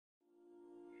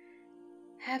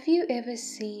Have you ever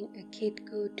seen a kid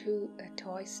go to a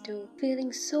toy store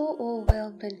feeling so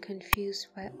overwhelmed and confused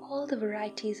by all the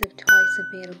varieties of toys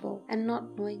available and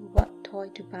not knowing what toy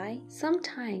to buy?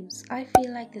 Sometimes I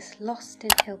feel like this lost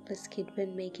and helpless kid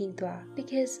when making dua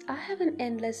because I have an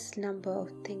endless number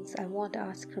of things I want to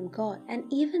ask from God, and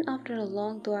even after a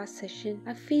long dua session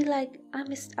I feel like I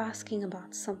missed asking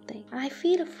about something. I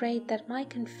feel afraid that my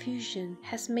confusion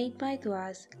has made my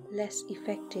duas less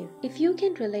effective. If you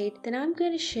can relate, then I'm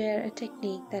going to share a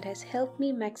technique that has helped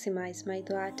me maximize my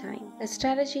dua time. A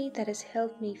strategy that has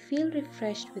helped me feel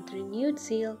refreshed with renewed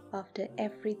zeal after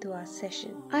every dua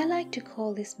session. I like to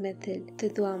call this method the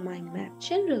dua mind map.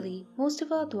 Generally, most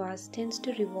of our duas tends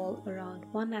to revolve around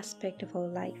one aspect of our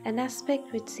life, an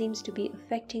aspect which seems to be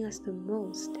affecting us the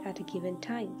most at a given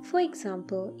time. For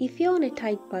example, if you're on a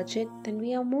tight budget, then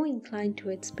we are more inclined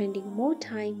towards spending more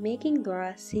time making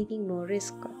dua seeking more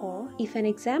rizq. Or if an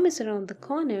exam is around the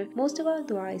corner, most of our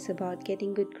dua is about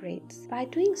getting good grades. By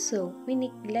doing so, we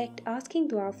neglect asking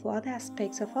dua for other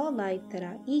aspects of our life that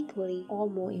are equally or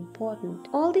more important.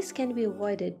 All this can be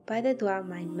avoided by the dua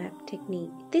mind map technique.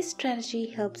 This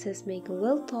strategy helps us make a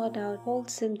well thought out,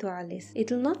 wholesome dua list. It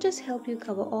will not just help you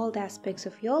cover all the aspects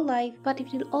of your life, but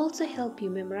it will also help you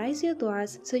memorize your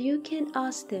duas so you can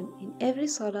ask them in every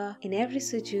salah, in every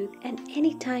sujood, and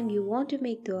anytime you want to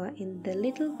make dua in the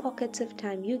little pockets of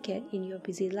time you get in your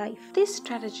busy life. This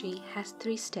strategy has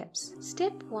 3 steps.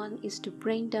 Step 1 is to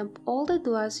brain dump all the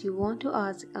duas you want to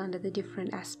ask under the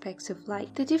different aspects of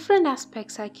life. The different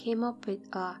aspects I came up with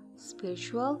are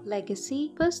spiritual,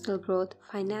 legacy, personal growth,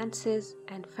 finances,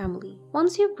 and family.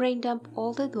 Once you brain dump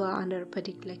all the dua under a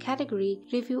particular category,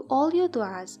 review all your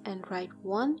duas and write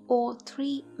 1 or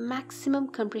 3 maximum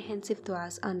comprehensive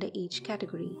duas under each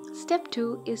category. Step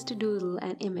 2 is to doodle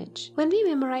an image. When we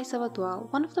memorize our dua,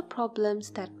 one of the problems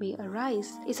that may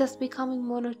arise is us becoming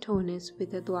monotonous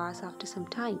with the duas after some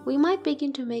time. We might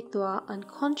begin to make dua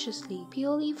unconsciously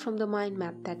purely from the mind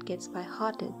map that gets by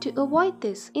hearted. To avoid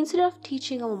this, instead of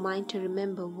teaching our mind to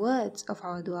remember words of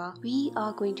our dua, we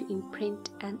are going to imprint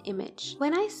an image.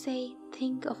 When I say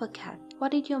think of a cat,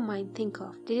 what did your mind think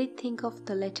of? Did it think of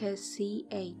the letters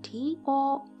C-A-T,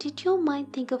 or did your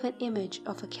mind think of an image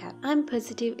of a cat? I'm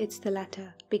positive it's the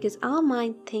latter, because our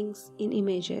mind thinks in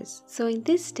images. So in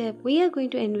this step, we are going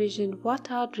to envision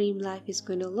what our dream life is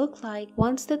going to look like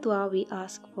once the dua we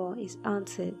ask for is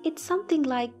answered. It's something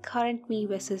like current me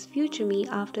versus future me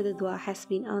after the dua has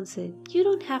been answered. You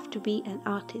don't have to be an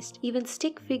artist. Even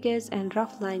stick figures and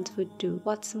rough lines would do.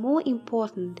 What's more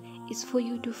important is for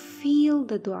you to feel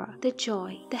the dua, the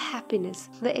joy, the happiness,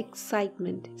 the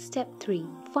excitement. Step 3.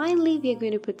 Finally, we are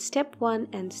going to put step 1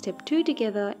 and step 2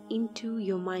 together into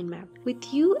your mind map,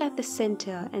 with you at the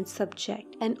center and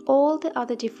subject, and all the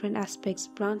other different aspects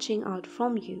branching out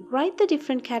from you. Write the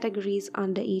different categories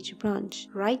under each branch.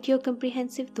 Write your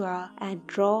comprehensive dua and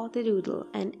draw the doodle,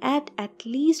 and add at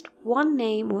least one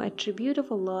name or attribute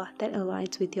of Allah that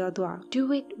aligns with your dua.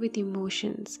 Do it with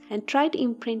emotions and try to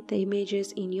imprint the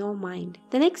images in your mind.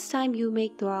 The next time you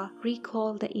make dua,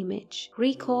 recall the image,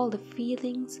 recall the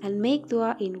feelings, and make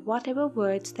dua in whatever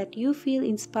words that you feel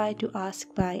inspired to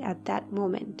ask by at that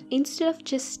moment. Instead of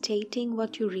just stating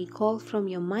what you recall from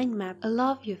your mind map,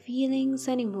 allow your feelings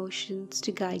and emotions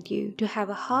to guide you, to have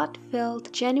a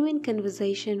heartfelt, genuine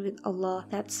conversation with Allah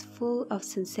that's full of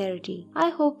sincerity. I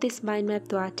hope this mind map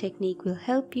dua technique will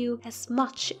help you as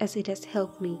much as it has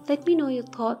helped me. Let me know your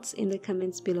thoughts in the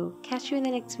comments below. Catch you in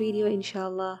the next video,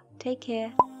 inshallah. Take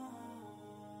care.